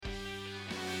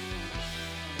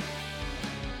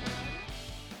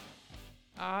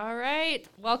right.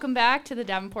 Welcome back to the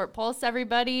Davenport Pulse,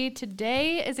 everybody.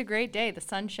 Today is a great day. The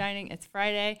sun's shining. It's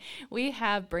Friday. We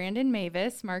have Brandon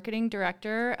Mavis, Marketing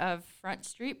Director of Front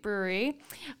Street Brewery,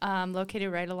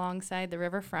 located right alongside the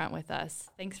riverfront with us.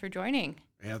 Thanks for joining.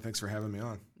 Yeah, thanks for having me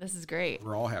on. This is great.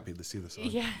 We're all happy to see the sun.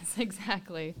 Yes,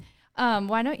 exactly.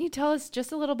 Why don't you tell us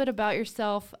just a little bit about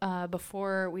yourself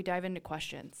before we dive into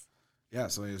questions? Yeah,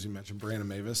 so as you mentioned, Brandon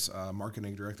Mavis,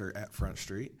 Marketing Director at Front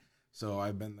Street. So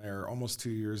I've been there almost 2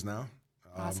 years now.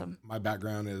 Awesome. My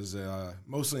background is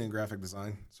mostly in graphic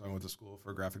design. So I went to school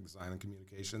for graphic design and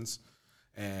communications.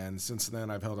 And since then,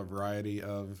 I've held a variety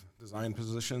of design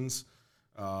positions.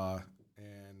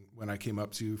 And when I came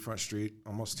up to Front Street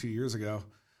almost 2 years ago,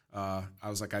 I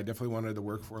was like, I definitely wanted to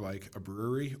work for like a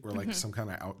brewery or like some kind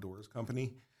of outdoors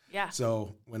company. Yeah.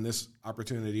 So when this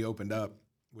opportunity opened up,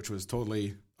 which was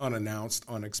totally unannounced,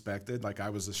 unexpected, like I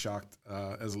was as shocked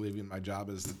as leaving my job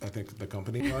as I think the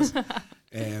company was.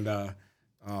 And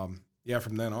yeah,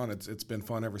 from then on, it's been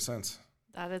fun ever since.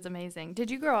 That is amazing. Did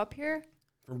you grow up here?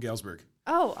 From Galesburg.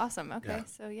 Oh, awesome. Okay. Yeah.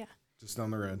 So yeah. Just down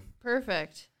the road.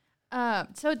 Perfect.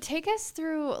 So take us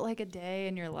through like a day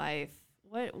in your life.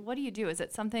 What do you do? Is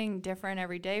it something different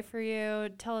every day for you?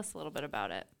 Tell us a little bit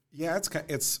about it. Yeah,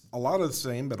 it's a lot of the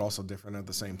same, but also different at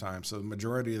the same time. So the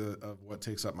majority of what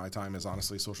takes up my time is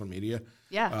honestly social media.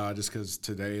 Yeah. Just because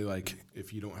today, like,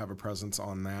 if you don't have a presence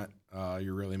on that,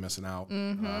 you're really missing out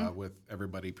with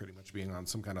everybody pretty much being on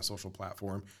some kind of social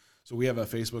platform. So we have a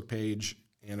Facebook page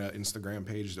and an Instagram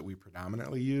page that we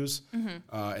predominantly use,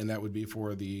 and that would be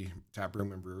for the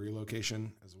taproom and brewery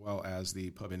location as well as the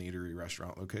pub and eatery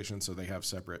restaurant location. So they have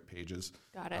separate pages.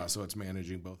 Got it. So it's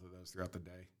managing both of those throughout the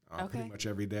day. Okay. Pretty much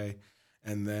every day.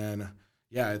 And then,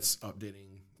 yeah, it's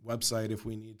updating website if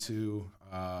we need to,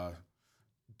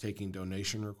 taking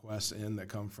donation requests in that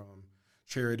come from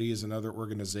charities and other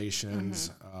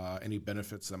organizations, any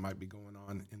benefits that might be going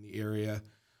on in the area.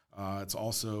 It's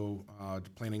also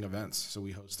planning events. So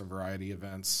we host a variety of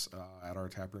events at our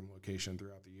taproom location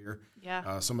throughout the year.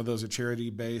 Yeah. Some of those are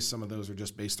charity-based. Some of those are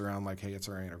just based around like, hey, it's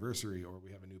our anniversary or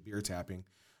we have a new beer tapping.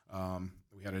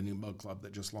 We had a new mug club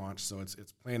that just launched, so it's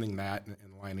planning that and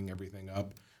lining everything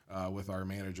up with our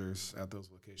managers at those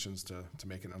locations to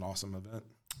make it an awesome event.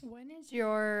 When is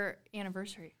your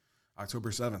anniversary? October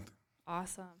 7th.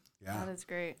 Awesome. Yeah. That is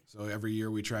great. So every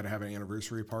year we try to have an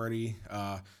anniversary party.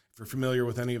 If you're familiar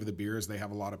with any of the beers, they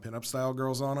have a lot of pinup style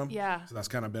girls on them. Yeah. So that's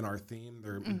kind of been our theme.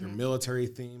 They're military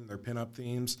theme, they're pinup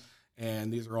themes.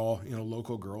 And these are all,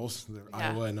 local girls, they're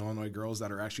Iowa and Illinois girls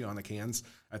that are actually on the cans.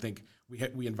 I think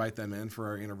we invite them in for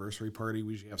our anniversary party.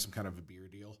 We usually have some kind of a beer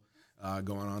deal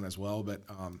going on as well. But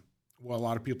what a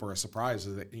lot of people are surprised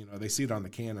is that, they see it on the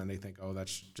can and they think, oh,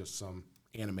 that's just some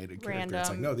animated character. Random. It's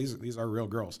like, no, these are real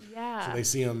girls. Yeah. So they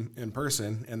see them in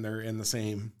person and they're in the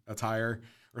same attire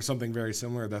or something very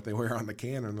similar that they wear on the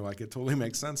can, and they're like, it totally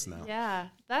makes sense now. Yeah,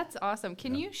 that's awesome.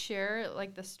 Can you share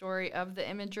like the story of the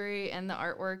imagery and the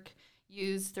artwork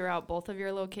used throughout both of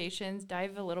your locations?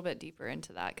 Dive a little bit deeper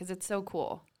into that because it's so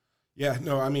cool. Yeah,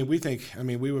 no,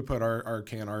 we would put our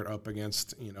can art up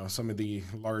against, some of the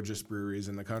largest breweries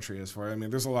in the country as far.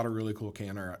 There's a lot of really cool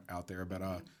can art out there, but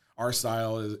our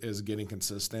style is getting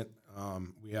consistent.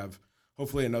 We have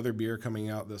hopefully another beer coming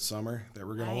out this summer that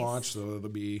we're going to launch, so it'll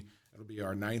be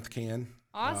our 9th can.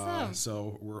 Awesome.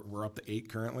 So we're up to 8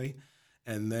 currently.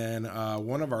 And then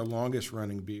one of our longest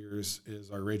running beers is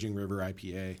our Raging River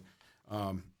IPA.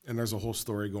 And there's a whole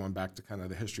story going back to kind of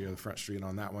the history of the Front Street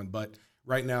on that one. But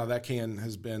right now that can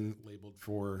has been labeled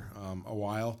for a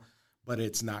while, but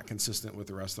it's not consistent with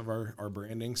the rest of our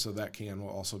branding. So that can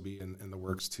will also be in the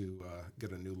works to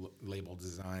get a new label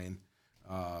design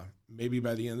maybe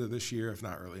by the end of this year, if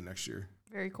not early next year.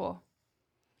 Very cool.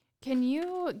 Can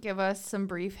you give us some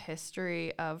brief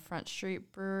history of Front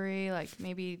Street Brewery? Like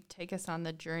maybe take us on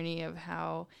the journey of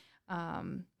how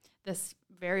this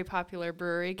very popular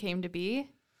brewery came to be?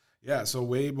 Yeah, so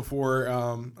way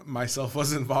before myself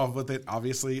was involved with it,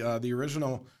 obviously, the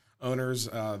original owners,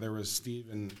 there was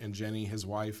Steve and Jenny, his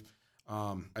wife.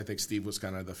 I think Steve was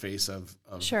kind of the face of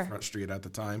Front Street at the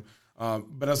time.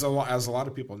 But as a lot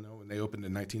of people know, when they opened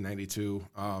in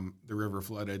 1992, the river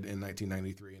flooded in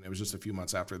 1993, and it was just a few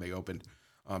months after they opened.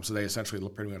 So they essentially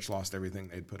pretty much lost everything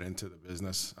they'd put into the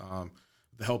business.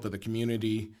 The help of the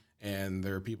community and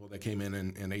there are people that came in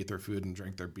and ate their food and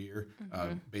drank their beer,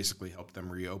 basically helped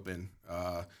them reopen.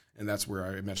 And that's where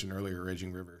I mentioned earlier,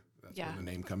 Raging River. That's where the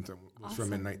name comes from,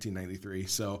 from in 1993.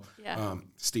 So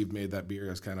Steve made that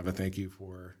beer as kind of a thank you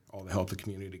for all the help the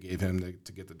community gave him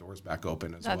to get the doors back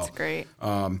open as well. That's great.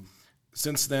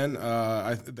 Since then,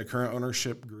 the current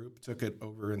ownership group took it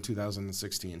over in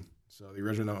 2016. So the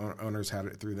original owners had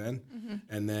it through then.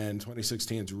 And then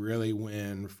 2016 is really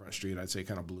when Front Street, I'd say,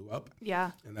 kind of blew up.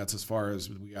 Yeah. And that's as far as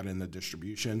we got into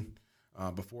distribution.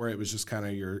 Before, it was just kind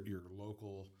of your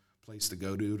local place to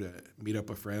go to meet up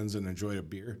with friends and enjoy a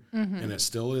beer. And it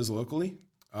still is locally,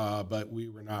 but we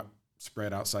were not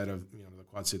spread outside of the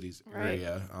Quad Cities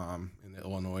area in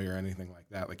Illinois or anything like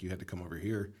that. Like, you had to come over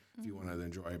here if you wanted to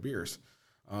enjoy beers.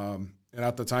 And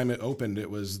at the time it opened, it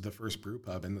was the first brew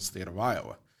pub in the state of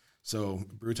Iowa. So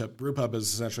brew pub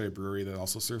is essentially a brewery that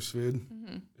also serves food.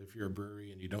 If you're a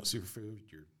brewery and you don't serve food,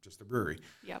 you're just a brewery.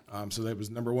 Yep. So that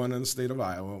was number one in the state of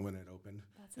Iowa when it opened.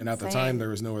 That's and insane. at the time, there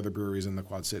was no other breweries in the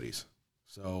Quad Cities.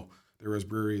 So there was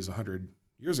breweries 100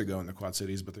 years ago in the Quad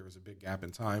Cities, but there was a big gap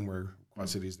in time where Quad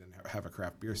Cities didn't have a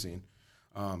craft beer scene.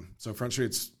 So Front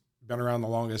Street's been around the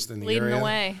longest in the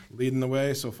area. Leading the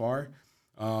way so far.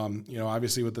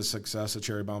 Obviously with the success of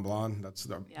Cherry Bomb Blonde, that's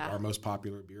our most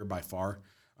popular beer by far.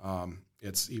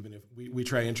 It's even if we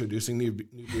try introducing new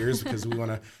beers because we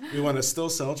want to still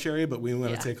sell cherry, but we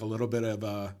want to take a little bit of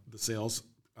the sales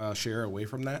share away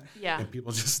from that. Yeah. And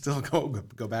people just still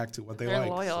go back to what They're like.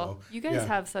 Loyal. So, you guys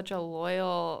have such a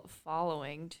loyal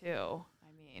following too.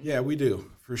 Yeah, we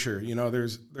do for sure.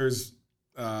 There's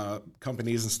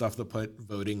companies and stuff that put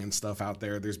voting and stuff out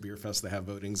there. There's beer fests that have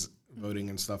voting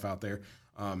and stuff out there.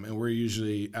 And we're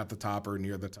usually at the top or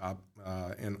near the top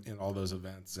in all those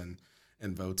events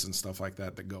and votes and stuff like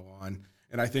that go on.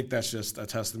 And I think that's just a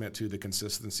testament to the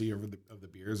consistency of the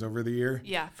beers over the year.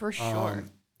 Yeah, for sure.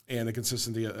 And the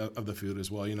consistency of the food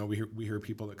as well. We hear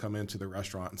people that come into the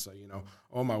restaurant and say,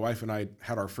 my wife and I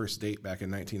had our first date back in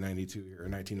 1992 here or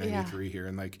 1993 here.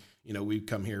 And we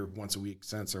come here once a week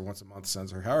since, or once a month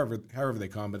since, or however they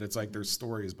come. But it's like there's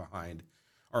stories behind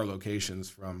our locations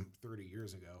from 30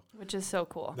 years ago. Which is so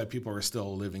cool. That people are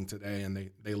still living today,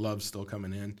 and they love still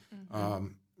coming in.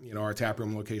 Our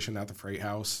taproom location at the Freight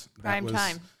House.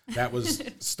 That was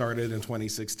started in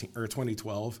 2016 or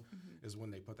 2012 is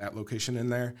when they put that location in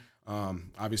there.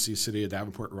 Obviously, City of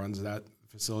Davenport runs that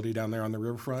facility down there on the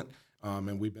riverfront,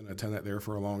 and we've been a tenant there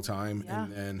for a long time. Yeah.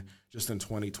 And then just in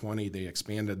 2020, they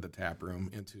expanded the taproom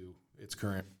into its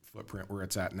current footprint where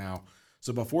it's at now.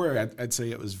 So before, I'd say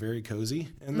it was very cozy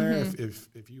in there.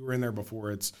 If you were in there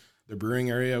before, the brewing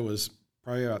area was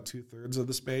probably about 2/3 of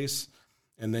the space.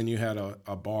 And then you had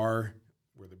a bar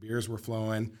where the beers were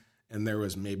flowing, and there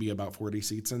was maybe about 40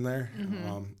 seats in there.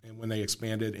 And when they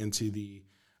expanded into the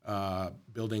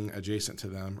building adjacent to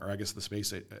them, or I guess the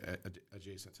space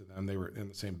adjacent to them, they were in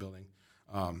the same building.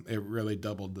 It really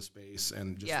doubled the space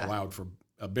and just allowed for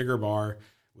a bigger bar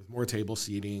with more table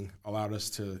seating, allowed us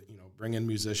to bring in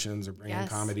musicians or bring in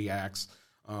comedy acts,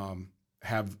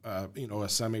 have a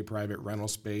semi-private rental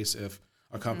space if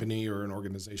a company or an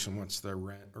organization wants to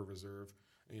rent or reserve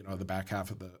the back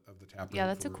half of the tap room. Yeah,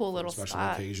 that's a cool little special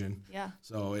spot. Occasion. Yeah.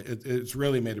 So it's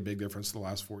really made a big difference the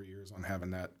last 4 years on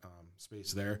having that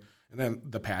space there. And then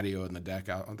the patio and the deck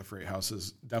out on the Freight House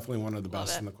is definitely one of the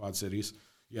best in the Quad Cities.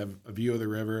 You have a view of the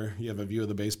river. You have a view of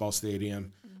the baseball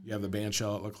stadium. You have the band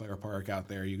shell at LeClaire Park out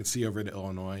there. You can see over to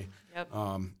Illinois. Yep.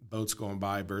 Boats going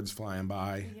by, birds flying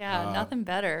by. Yeah, nothing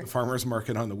better. The farmers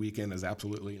market on the weekend is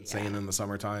absolutely insane in the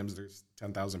summer times. There's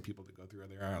 10,000 people to go through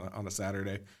there on a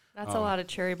Saturday. That's a lot of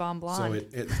Cherry Bomb Blonde.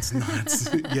 So it's nuts.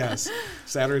 Yes.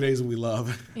 Saturdays we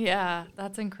love. Yeah,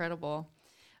 that's incredible.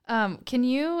 Can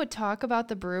you talk about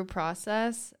the brew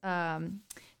process?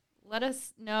 Let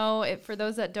us know, for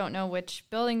those that don't know, which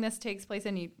building this takes place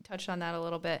in. You touched on that a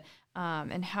little bit,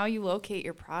 and how you locate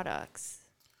your products.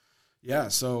 Yeah,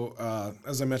 so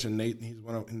as I mentioned,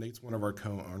 Nate's one of our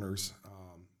co-owners,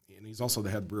 and he's also the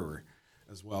head brewer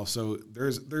as well. So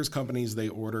there's companies they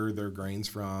order their grains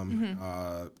from,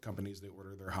 companies they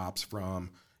order their hops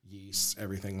from, yeasts,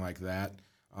 everything like that.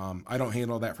 I don't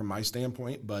handle that from my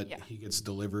standpoint, but he gets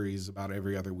deliveries about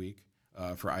every other week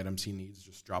for items he needs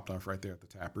just dropped off right there at the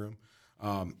tap room.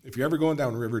 If you're ever going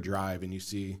down River Drive and you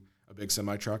see a big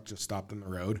semi-truck just stopped in the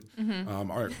road,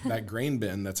 that grain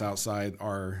bin that's outside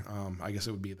our, I guess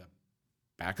it would be the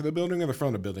back of the building or the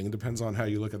front of the building. It depends on how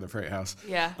you look at the Freight House.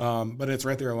 Yeah. But it's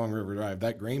right there along River Drive.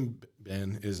 That grain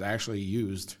bin is actually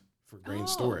used for grain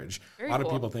storage. A lot of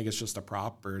people think it's just a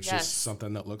prop or it's just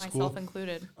something that looks cool. Myself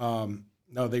included.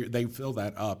 No, they fill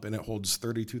that up, and it holds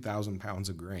 32,000 pounds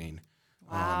of grain.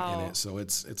 In it, so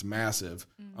it's massive.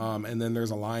 And then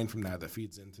there's a line from that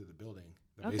feeds into the building.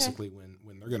 That basically,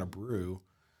 when they're going to brew,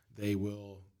 they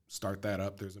will start that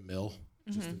up. There's a mill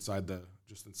just inside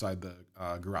the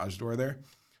garage door there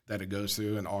that it goes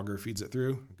through, and auger feeds it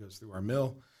through. It goes through our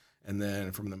mill, and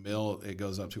then from the mill it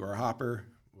goes up to our hopper.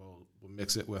 We'll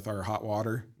mix it with our hot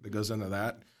water that goes into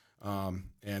that. and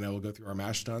it will go through our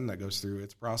mash tun that goes through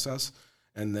its process.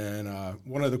 And then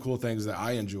one of the cool things that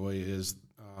I enjoy is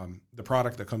the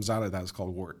product that comes out of that is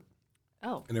called wort.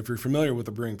 Oh. And if you're familiar with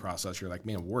the brewing process, you're like,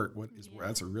 man, wort, what is wort?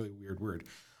 That's a really weird word.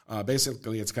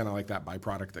 Basically, it's kind of like that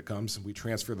byproduct that comes. We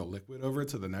transfer the liquid over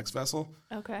to the next vessel,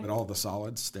 but all the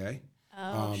solids stay.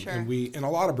 Oh, sure. And a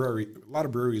lot of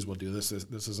breweries will do this.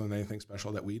 This isn't anything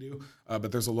special that we do,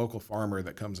 but there's a local farmer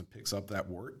that comes and picks up that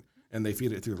wort, and they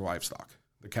feed it through the livestock.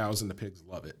 The cows and the pigs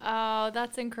love it. Oh,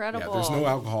 that's incredible. Yeah, there's no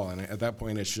alcohol in it. At that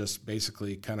point, it's just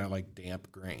basically kind of like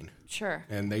damp grain. Sure.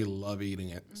 And they love eating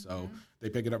it. Mm-hmm. So they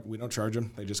pick it up. We don't charge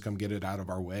them. They just come get it out of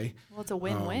our way. Well, it's a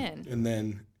win-win. And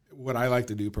then what I like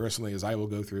to do personally is I will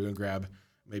go through and grab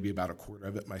maybe about a quarter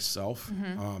of it myself,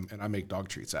 and I make dog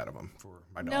treats out of them for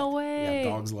my dog. No way. Yeah,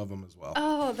 dogs love them as well.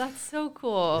 Oh, that's so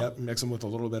cool. Yep, mix them with a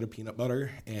little bit of peanut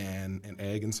butter and an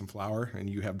egg and some flour, and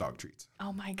you have dog treats.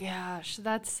 Oh my gosh,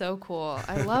 that's so cool.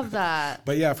 I love that.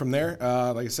 But yeah, from there,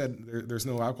 like I said, there's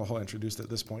no alcohol introduced at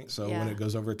this point. So when it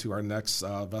goes over to our next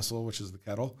vessel, which is the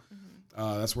kettle,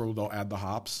 that's where we'll add the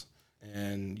hops,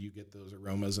 and you get those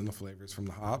aromas and the flavors from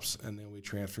the hops, and then we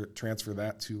transfer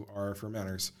that to our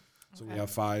fermenters. So we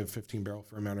have 5 15-barrel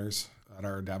fermenters at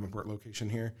our Davenport location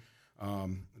here.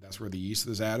 That's where the yeast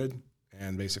is added,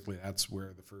 and basically that's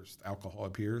where the first alcohol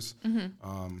appears.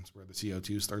 It's where the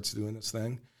CO2 starts doing its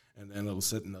thing, and then it'll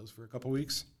sit in those for a couple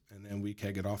weeks, and then we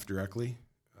keg it off directly.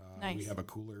 Nice. We have a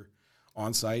cooler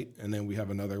on site, and then we have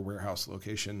another warehouse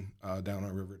location down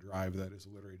on River Drive that is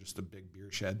literally just a big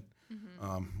beer shed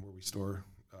where we store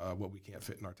what we can't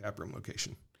fit in our taproom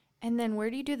location. And then where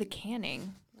do you do the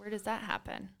canning? Where does that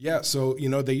happen? Yeah, so,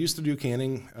 they used to do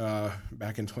canning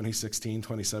back in 2016,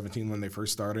 2017 when they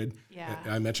first started. Yeah.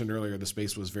 I mentioned earlier the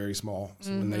space was very small.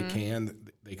 So when they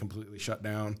canned, they completely shut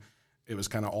down. It was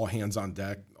kind of all hands on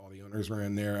deck. All the owners were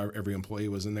in there. Every employee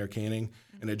was in there canning.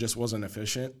 And it just wasn't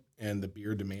efficient. And the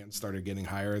beer demand started getting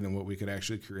higher than what we could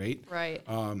actually create. Right.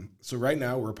 So right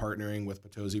now we're partnering with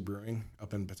Potosi Brewing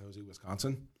up in Potosi,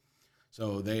 Wisconsin.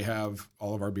 So they have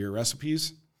all of our beer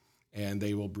recipes, and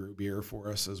they will brew beer for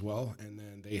us as well. And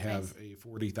then they have a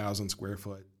 40,000 square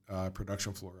foot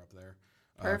production floor up there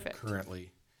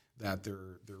currently that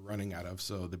they're running out of.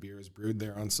 So the beer is brewed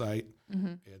there on site.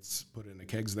 It's put in the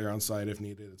kegs there on site if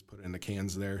needed. It's put in the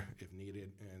cans there if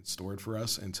needed and stored for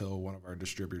us until one of our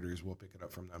distributors will pick it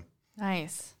up from them.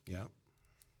 Nice. Yeah.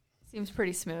 Seems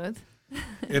pretty smooth.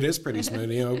 It is pretty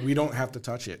smooth. We don't have to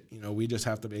touch it. We just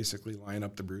have to basically line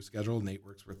up the brew schedule. Nate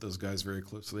works with those guys very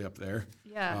closely up there.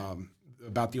 Yeah.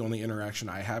 About the only interaction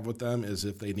I have with them is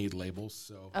if they need labels.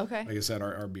 So, like I said,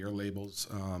 our beer labels.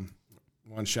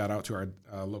 One shout out to our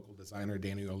local designer,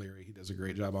 Danny O'Leary. He does a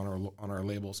great job on our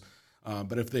labels.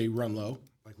 But if they run low,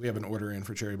 like we have an order in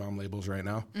for Cherry Bomb labels right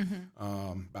now.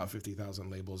 About 50,000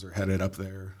 labels are headed up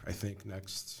there. I think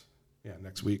next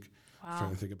week. Wow. I'm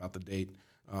trying to think about the date.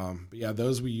 But yeah,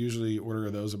 those we usually order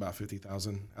those about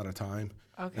 50,000 at a time.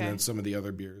 Okay. And then some of the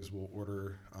other beers we'll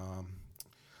order.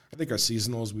 I think our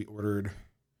seasonals we ordered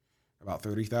about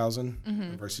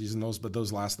 30,000 of our seasonals, but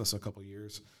those last us a couple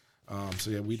years. So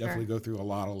yeah, we definitely go through a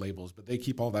lot of labels, but they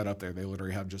keep all that up there. They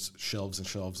literally have just shelves and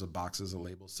shelves of boxes of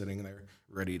labels sitting there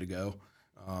ready to go.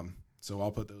 So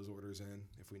I'll put those orders in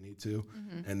if we need to.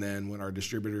 And then when our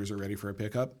distributors are ready for a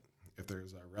pickup, if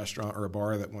there's a restaurant or a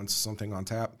bar that wants something on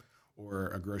tap, or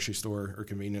a grocery store or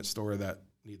convenience store that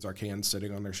needs our cans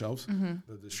sitting on their shelves,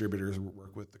 the distributors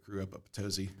work with the crew up at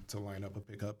Potosi to line up a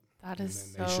pickup. That is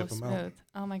and then they ship them smooth. out.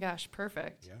 Oh my gosh,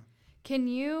 perfect. Yeah. Can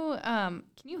you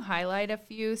highlight a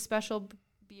few special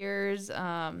beers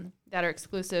that are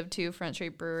exclusive to Front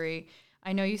Street Brewery?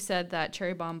 I know you said that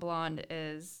Cherry Bomb Blonde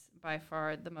is by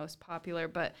far the most popular,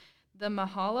 but the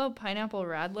Mahalo Pineapple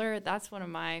Radler, that's one of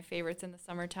my favorites in the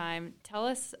summertime. Tell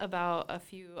us about a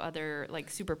few other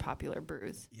super popular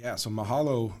brews. Yeah, so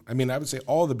Mahalo, I would say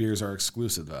all the beers are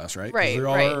exclusive to us, right? Right, they're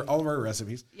all of our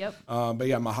recipes. Yep. But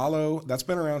yeah, Mahalo, that's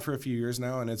been around for a few years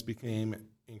now, and it's became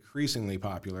increasingly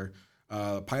popular.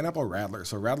 Pineapple Radler.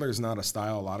 So Radler is not a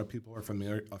style a lot of people are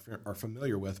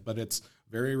familiar with, but it's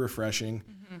very refreshing.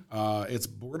 It's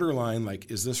borderline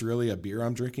is this really a beer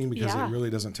I'm drinking? Because it really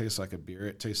doesn't taste like a beer.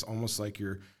 It tastes almost like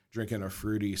you're drinking a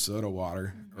fruity soda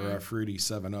water or a fruity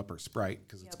 7-Up or Sprite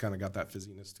because it's kind of got that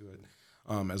fizziness to it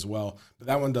as well. But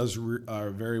that one does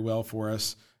very well for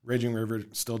us. Raging River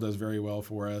still does very well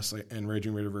for us, and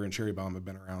Raging River and Cherry Bomb have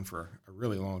been around for a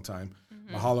really long time.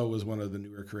 Mahalo was one of the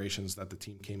newer creations that the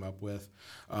team came up with.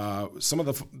 Some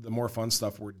of the more fun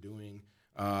stuff we're doing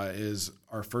is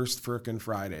our first Firkin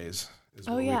Fridays. is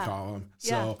what we call them.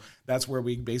 So that's where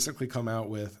we basically come out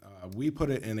with, we put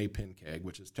it in a pin keg,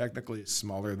 which is technically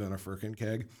smaller than a firkin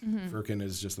keg. Firkin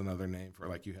is just another name for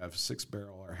like you have 6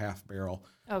 barrel or half barrel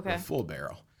or a full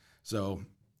barrel. So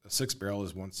a 6 barrel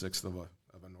is 1/6 of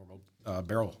a normal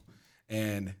barrel.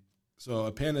 And so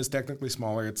a pin is technically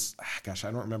smaller. It's,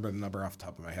 I don't remember the number off the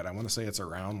top of my head. I want to say it's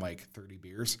around like 30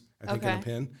 beers, I think, in a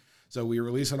pin. So we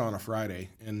release it on a Friday,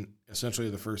 and essentially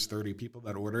the first 30 people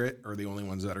that order it are the only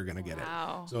ones that are going to get it.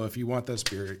 So if you want this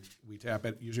beer, we tap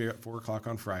it usually at 4 o'clock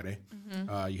on Friday.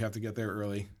 You have to get there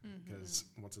early because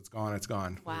once it's gone, it's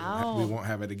gone. We won't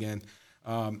have it again.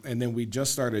 And then we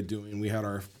just started we had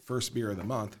our first beer of the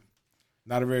month.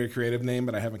 Not a very creative name,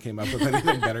 but I haven't came up with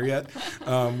anything better yet.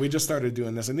 We just started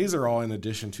doing this, and these are all in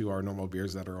addition to our normal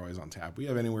beers that are always on tap. We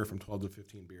have anywhere from 12 to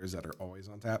 15 beers that are always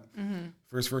on tap.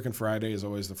 First Frickin' Friday is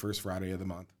always the first Friday of the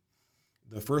month.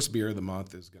 The first beer of the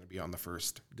month is going to be on the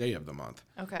first day of the month.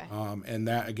 And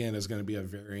that, again, is going to be a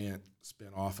variant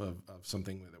spin-off of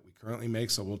something that we currently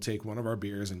make. So we'll take one of our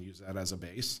beers and use that as a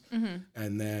base.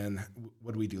 And then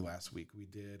what did we do last week? We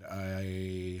did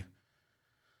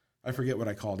I forget what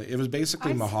I called it. It was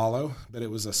basically Mahalo, but it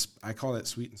was I call it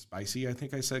sweet and spicy, I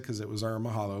think I said, because it was our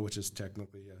Mahalo, which is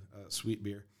technically a sweet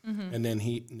beer. And then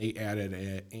Nate added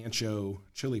an ancho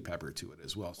chili pepper to it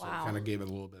as well. So it kind of gave it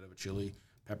a little bit of a chili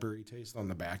peppery taste on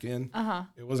the back end.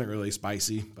 It wasn't really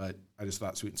spicy, but I just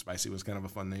thought sweet and spicy was kind of a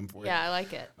fun name for it. Yeah, I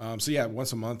like it. So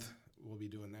once a month we'll be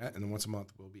doing that, and then once a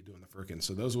month we'll be doing the firkin.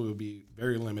 So those will be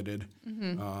very limited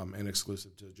and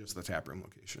exclusive to just the taproom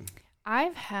location.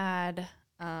 I've had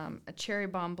a cherry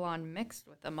bomb blonde mixed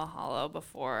with a Mahalo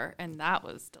before, and that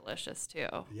was delicious too.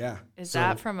 Yeah. Is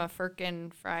that from a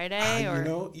Firkin Friday?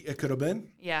 Or it could have been.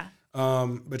 Yeah.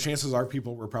 But chances are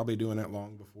people were probably doing it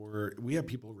long before. We have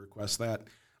people request that.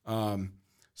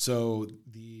 So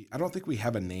I don't think we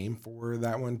have a name for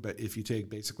that one, but if you take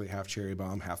basically half cherry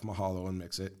bomb, half Mahalo and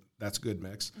mix it, that's a good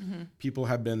mix. People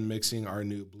have been mixing our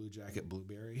new Blue Jacket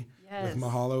Blueberry with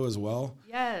Mahalo as well.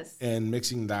 Yes. And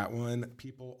mixing that one.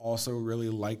 People also really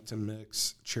like to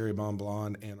mix Cherry Bomb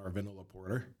Blonde and our Vanilla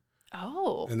Porter.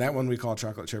 Oh. And that one we call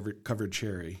Chocolate Covered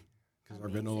Cherry because our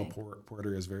Vanilla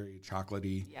Porter is very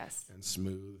chocolatey and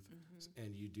smooth.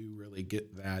 And you do really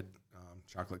get that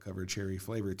chocolate covered cherry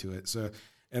flavor to it.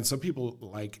 So people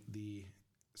like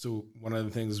So one of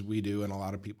the things we do, and a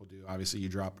lot of people do, obviously you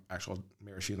drop actual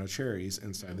maraschino cherries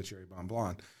inside the Cherry Bomb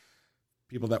Blonde.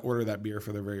 People that order that beer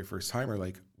for the very first time are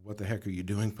like, what the heck are you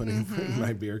doing putting fruit in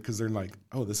my beer? Because they're like,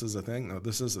 oh, this is a thing? No,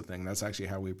 this is a thing. That's actually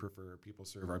how we prefer people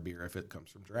serve our beer if it comes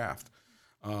from draft.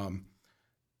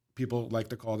 People like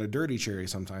to call it a dirty cherry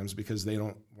sometimes because they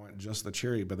don't want just the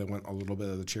cherry, but they want a little bit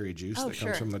of the cherry juice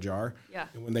comes from the jar. Yeah.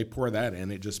 And when they pour that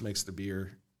in, it just makes the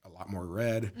beer a lot more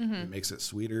red. It makes it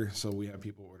sweeter. So we have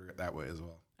people order it that way as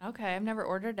well. Okay. I've never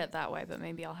ordered it that way, but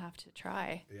maybe I'll have to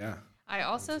try. Yeah. I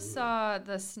also saw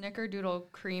the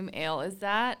Snickerdoodle Cream Ale. Is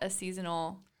that a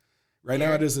seasonal? Right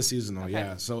now it is a seasonal,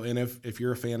 yeah. So, and if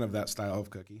you're a fan of that style of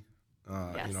cookie,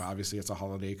 obviously it's a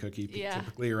holiday cookie,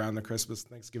 typically around the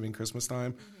Thanksgiving, Christmas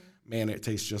time. Man, it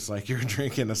tastes just like you're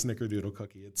drinking a Snickerdoodle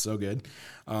cookie. It's so good.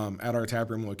 At our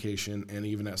taproom location and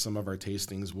even at some of our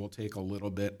tastings, we'll take a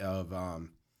little bit of,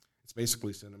 it's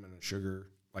basically cinnamon and sugar,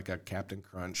 like a Captain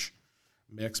Crunch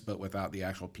mix, but without the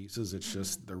actual pieces. It's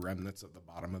just the remnants at the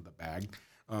bottom of the bag.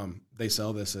 They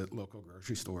sell this at local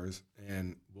grocery stores,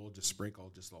 and we'll just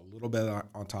sprinkle just a little bit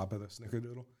on top of the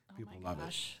Snickerdoodle. People love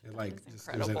it. It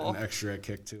just gives it an extra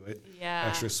kick to it,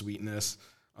 extra sweetness.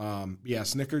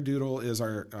 Snickerdoodle is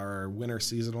our winter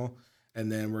seasonal,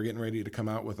 and then we're getting ready to come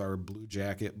out with our Blue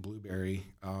Jacket Blueberry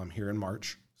here in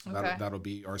March. So that'll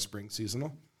be our spring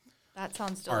seasonal. That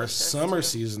sounds delicious. Our summer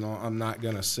seasonal, I'm not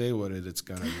going to say what it's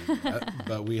going to be yet,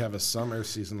 but we have a summer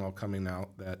seasonal coming out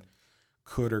that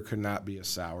could or could not be a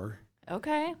sour.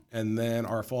 Okay. And then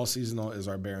our fall seasonal is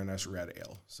our Baroness Red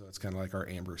Ale. So it's kind of like our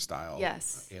amber style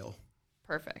ale.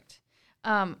 Perfect.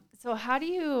 So how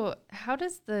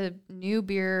does the new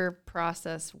beer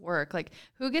process work? Like,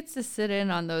 who gets to sit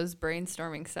in on those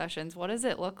brainstorming sessions? What does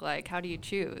it look like? How do you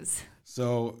choose?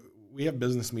 So we have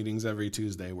business meetings every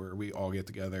Tuesday where we all get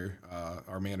together,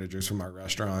 our managers from our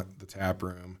restaurant, the tap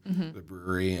room, the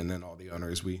brewery, and then all the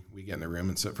owners. We get in the room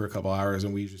and sit for a couple hours,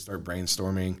 and we usually start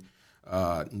brainstorming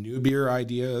new beer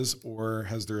ideas, or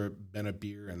has there been a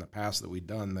beer in the past that we've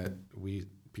done that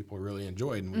people really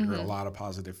enjoyed and we heard a lot of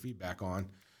positive feedback on.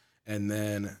 And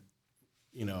then,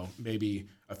 maybe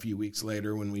a few weeks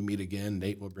later when we meet again,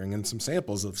 Nate will bring in some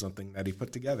samples of something that he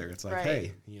put together. It's like,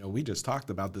 hey, we just talked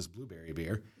about this blueberry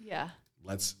beer. Yeah.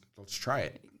 Let's try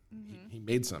it. He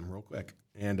made some real quick.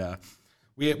 And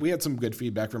we had some good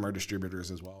feedback from our distributors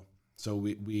as well. So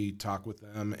we talk with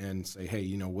them and say, hey,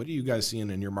 you know, what are you guys seeing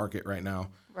in your market right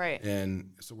now? Right. And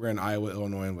so we're in Iowa,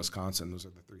 Illinois, and Wisconsin. Those are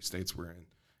the 3 states we're in.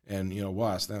 And, you know, we'll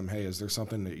ask them, hey, is there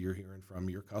something that you're hearing from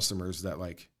your customers that,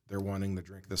 like, they're wanting to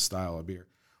drink this style of beer?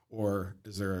 Or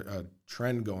is there a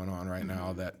trend going on right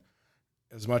now that,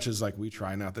 as much as, like, we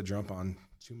try not to jump on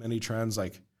too many trends,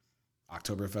 like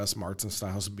Oktoberfest, Martzen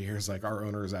styles of beers, like, our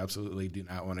owners absolutely do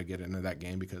not want to get into that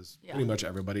game because pretty much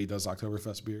everybody does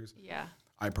Oktoberfest beers. Yeah.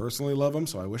 I personally love them,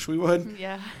 so I wish we would.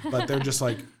 Yeah. But they're just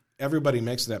like, everybody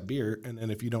makes that beer, and then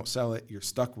if you don't sell it, you're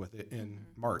stuck with it in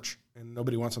March. And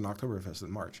nobody wants an Oktoberfest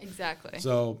in March. Exactly.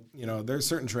 So, you know, there's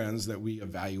certain trends that we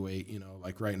evaluate, you know,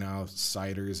 like right now,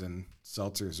 ciders and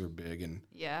seltzers are big, and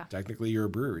technically you're a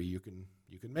brewery. You can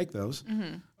make those.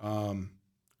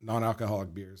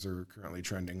 Non-alcoholic beers are currently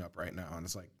trending up right now, and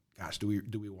it's like, gosh, do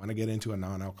we want to get into a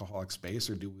non-alcoholic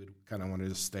space, or do we kind of want to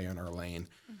just stay in our lane?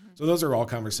 So those are all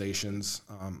conversations.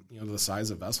 You know, the size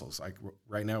of vessels. Like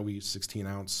right now, we use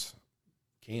 16-ounce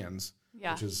cans,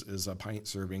 which is a pint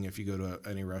serving. If you go to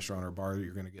any restaurant or bar,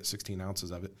 you're going to get 16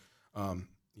 ounces of it.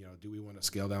 You know, do we want to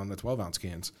scale down to 12-ounce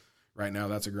cans? Right now,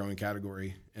 that's a growing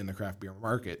category in the craft beer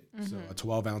market. So a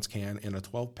 12-ounce can and a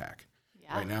 12-pack.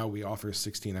 Right now, we offer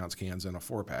 16-ounce cans and a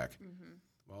 4-pack.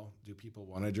 Well, do people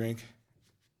want to drink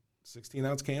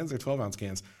 16-ounce cans or 12-ounce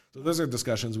cans? So those are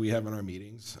discussions we have in our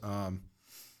meetings.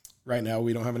 Right now,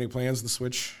 we don't have any plans to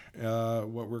switch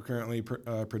what we're currently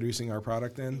producing our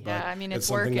product in. But I mean, it's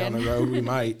something working. down the road we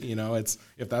might. You know, if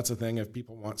that's a thing, if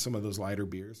people want some of those lighter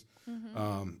beers.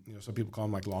 You know, some people call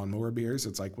them like lawnmower beers.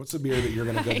 It's like, what's the beer that you're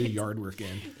going to go do yard work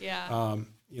in?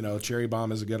 You know, Cherry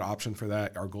Bomb is a good option for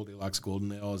that. Our Goldilocks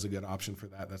Golden Ale is a good option for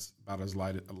that. That's about as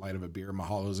light of a beer.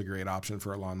 Mahalo is a great option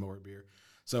for a lawnmower beer.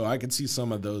 So I could see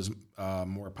some of those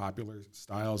more popular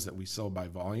styles that we sell by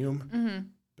volume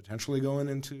potentially going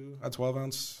into a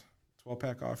 12-ounce,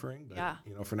 12-pack offering. But,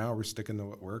 you know, for now, we're sticking to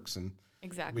what works. And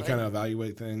we kind of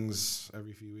evaluate things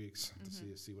every few weeks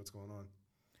to see what's going on.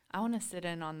 I want to sit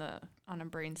in on a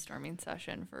brainstorming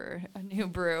session for a new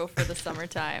brew for the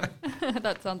summertime.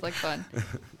 That sounds like fun.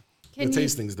 The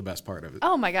tasting's the best part of it.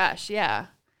 Oh my gosh, yeah.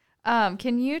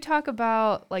 Can you talk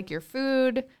about like your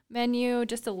food menu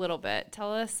just a little bit?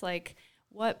 Tell us like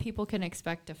what people can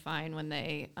expect to find when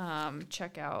they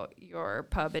check out your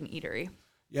pub and eatery.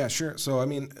 Yeah, sure. So, I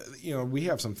mean, you know, we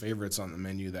have some favorites on the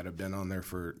menu that have been on there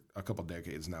for a couple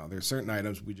decades now. There's certain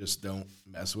items we just don't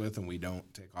mess with and we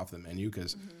don't take off the menu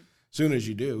because as soon as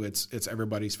you do, it's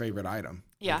everybody's favorite item.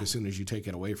 Yeah. Like, as soon as you take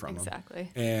it away from them.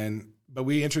 Exactly. But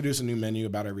we introduce a new menu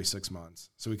about every 6 months.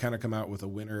 So we kind of come out with a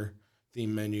winter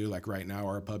theme menu. Like right now,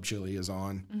 our pub chili is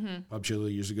on. Pub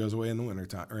chili usually goes away in the winter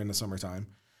time or in the summertime.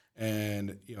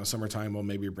 And, you know, summertime we'll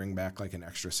maybe bring back like an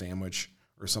extra sandwich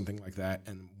or something like that,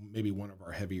 and maybe one of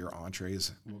our heavier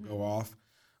entrees will go off.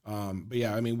 But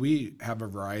yeah, I mean, we have a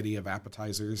variety of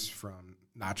appetizers from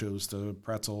nachos to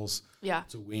pretzels,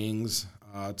 to wings,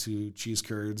 to cheese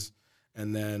curds.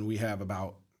 And then we have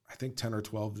about, I think, 10 or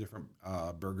 12 different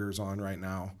burgers on right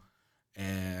now,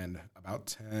 and about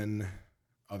 10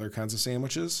 other kinds of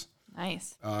sandwiches.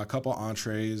 Nice. A couple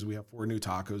entrees. We have 4 new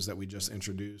tacos that we just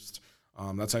introduced.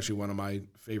 That's actually one of my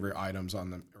favorite items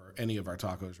on any of our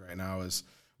tacos right now. Is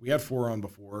we had 4 on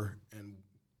before, and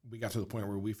we got to the point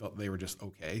where we felt they were just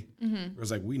okay. It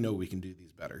was like, we know we can do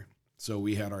these better. So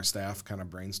we had our staff kind of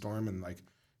brainstorm and like,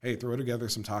 hey, throw together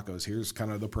some tacos. Here's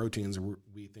kind of the proteins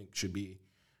we think should be,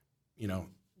 you know,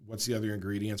 what's the other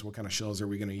ingredients? What kind of shells are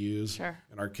we going to use? Sure.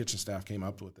 And our kitchen staff came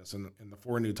up with this. And the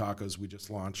 4 new tacos we just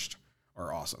launched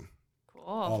are awesome. Cool.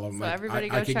 All of them. So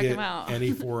everybody I go could check get them out.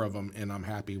 any 4 of them, and I'm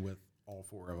happy with all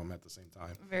 4 of them at the same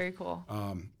time. Very cool.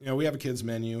 You know, we have a kids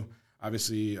menu.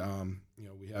 Obviously, you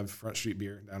know, we have Front Street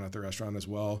Beer down at the restaurant as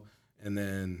well. And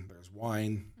then there's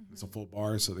wine. It's a full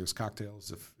bar, so there's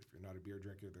cocktails. If you're not a beer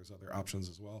drinker, there's other options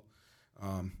as well.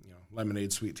 You know,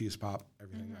 lemonade, sweet teas, pop,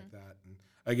 everything like that. And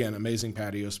again, amazing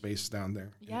patio space down there.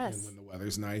 Yes. And when the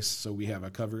weather's nice. So we have a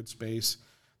covered space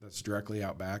that's directly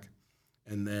out back.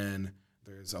 And then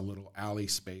there's a little alley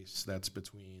space that's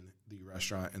between the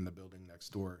restaurant and the building next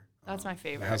door. That's my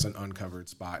favorite. It has an uncovered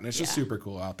spot, and it's just super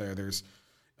cool out there. There's,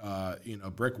 you know,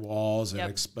 brick walls and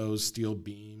exposed steel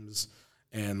beams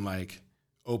and like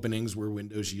openings where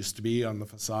windows used to be on the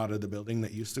facade of the building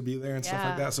that used to be there and stuff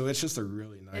like that. So it's just a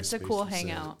really nice. It's a cool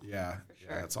hangout. Yeah, sure.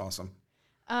 Yeah, it's awesome.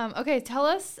 Okay, tell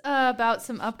us about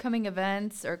some upcoming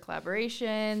events or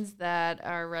collaborations that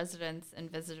our residents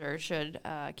and visitors should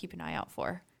keep an eye out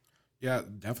for. Yeah,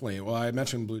 definitely. Well, I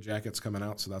mentioned Blue Jackets coming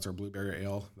out, so that's our blueberry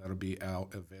ale. That'll be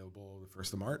available the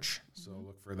 1st of March. So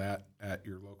look for that at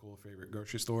your local favorite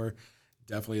grocery store.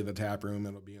 Definitely the tap room.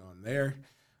 It'll be on there.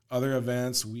 Other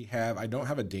events I don't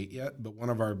have a date yet, but one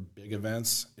of our big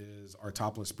events is our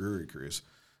topless brewery cruise.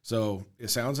 So it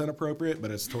sounds inappropriate,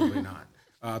 but it's totally not.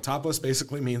 Topless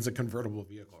basically means a convertible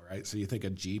vehicle, right? So you think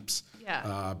of Jeeps,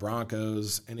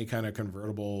 Broncos, any kind of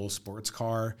convertible sports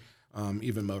car,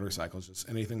 even motorcycles, just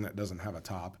anything that doesn't have a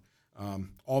top.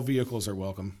 All vehicles are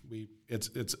welcome.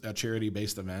 It's a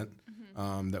charity-based event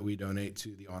that we donate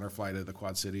to the Honor Flight of the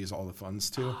Quad Cities, all the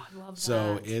funds to. Oh, I love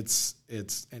so that.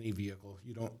 it's any vehicle.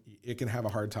 It can have a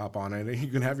hard top on it. You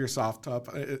can have your soft top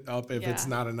up if it's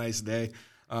not a nice day.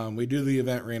 We do the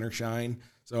event rain or shine.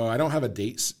 So I don't have a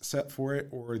date set for it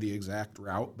or the exact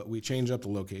route, but we change up the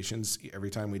locations every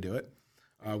time we do it.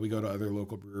 We go to other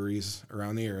local breweries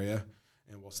around the area,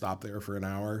 and we'll stop there for an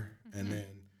hour, and then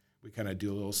we kind of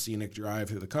do a little scenic drive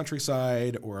through the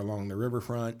countryside or along the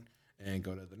riverfront and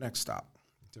go to the next stop.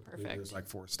 Typically, there's like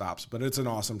 4 stops, but it's an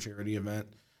awesome charity event.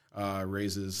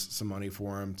 Raises some money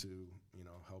for them to,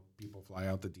 help people fly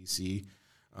out to DC.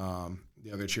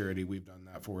 The other charity we've done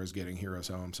that for is Getting Heroes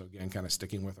Home. So again, kind of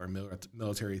sticking with our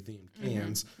military themed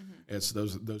cans. It's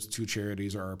those 2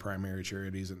 charities are our primary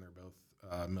charities, and they're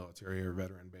both military or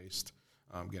veteran based.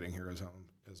 Getting Heroes Home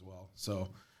as well. So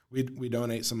we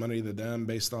donate some money to them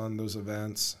based on those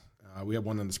events. We have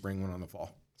one in the spring, one in the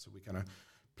fall. So we kind of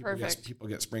people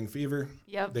get spring fever.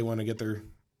 Yep. They want to get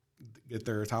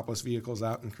their topless vehicles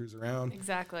out and cruise around.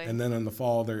 Exactly. And then in the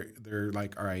fall, they're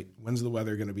like, all right, when's the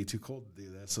weather going to be too cold to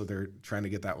do this? So they're trying to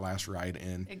get that last ride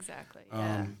in. Exactly.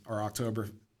 Yeah. Our October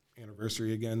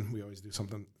anniversary again, we always do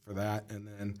something for that, and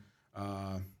then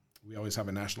we always have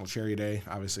a National Cherry Day.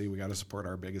 Obviously, we got to support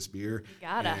our biggest beer. You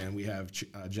gotta. And we have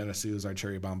Jenna Sue's our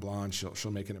Cherry Bomb Blonde.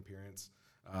 She'll make an appearance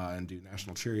and do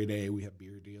National Cherry Day. We have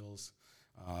beer deals.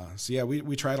 So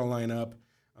we try to line up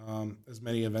as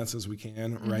many events as we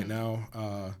can. Right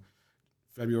now,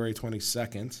 February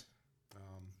 22nd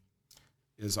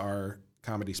is our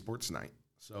comedy sports night.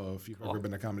 So if you've ever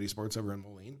been to Comedy Sports over in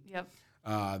Moline,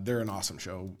 they're an awesome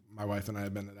show. My wife and I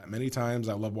have been to that many times.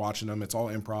 I love watching them. It's all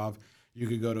improv. You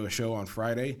could go to a show on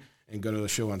Friday and go to the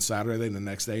show on Saturday the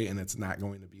next day, and it's not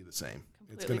going to be the same.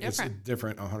 It's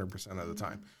different 100% of the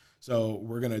time. So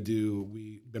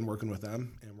we've been working with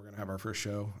them, and we're going to have our first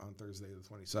show on Thursday the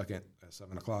 22nd at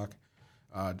 7 o'clock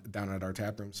down at our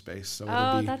taproom space. So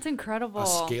it'll be that's incredible.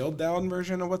 A scaled down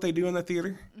version of what they do in the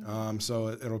theater. So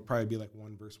it'll probably be like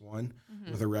 1 versus 1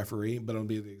 with a referee, but it'll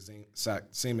be the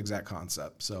same exact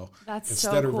concept. So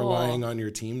instead of relying on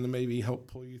your team to maybe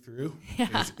help pull you through,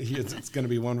 it's going to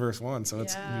be 1 versus 1. So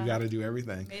you got to do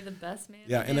everything. May the best man.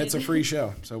 Yeah, and it's a free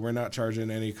show. So we're not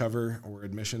charging any cover or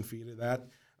admission fee to that.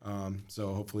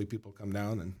 So hopefully people come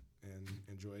down and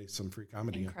enjoy some free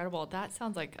comedy. Incredible. That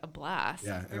sounds like a blast.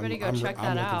 Yeah. Everybody go check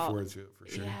that out. I'm looking forward to it for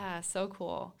sure. Yeah, so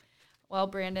cool. Well,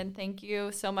 Brandon, thank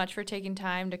you so much for taking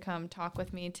time to come talk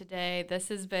with me today. This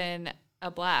has been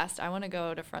a blast. I want to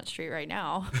go to Front Street right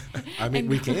now. I mean,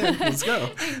 we can. Let's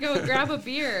go. And go grab a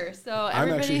beer. So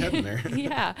I'm actually heading there.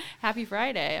 Yeah. Happy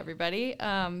Friday, everybody.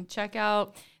 Check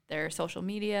out their social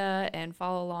media and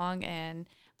follow along and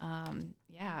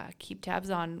keep tabs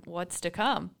on what's to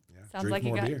come. Yeah, sounds like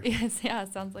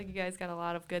sounds like you guys got a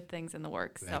lot of good things in the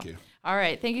works. Thank you. All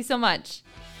right. Thank you so much.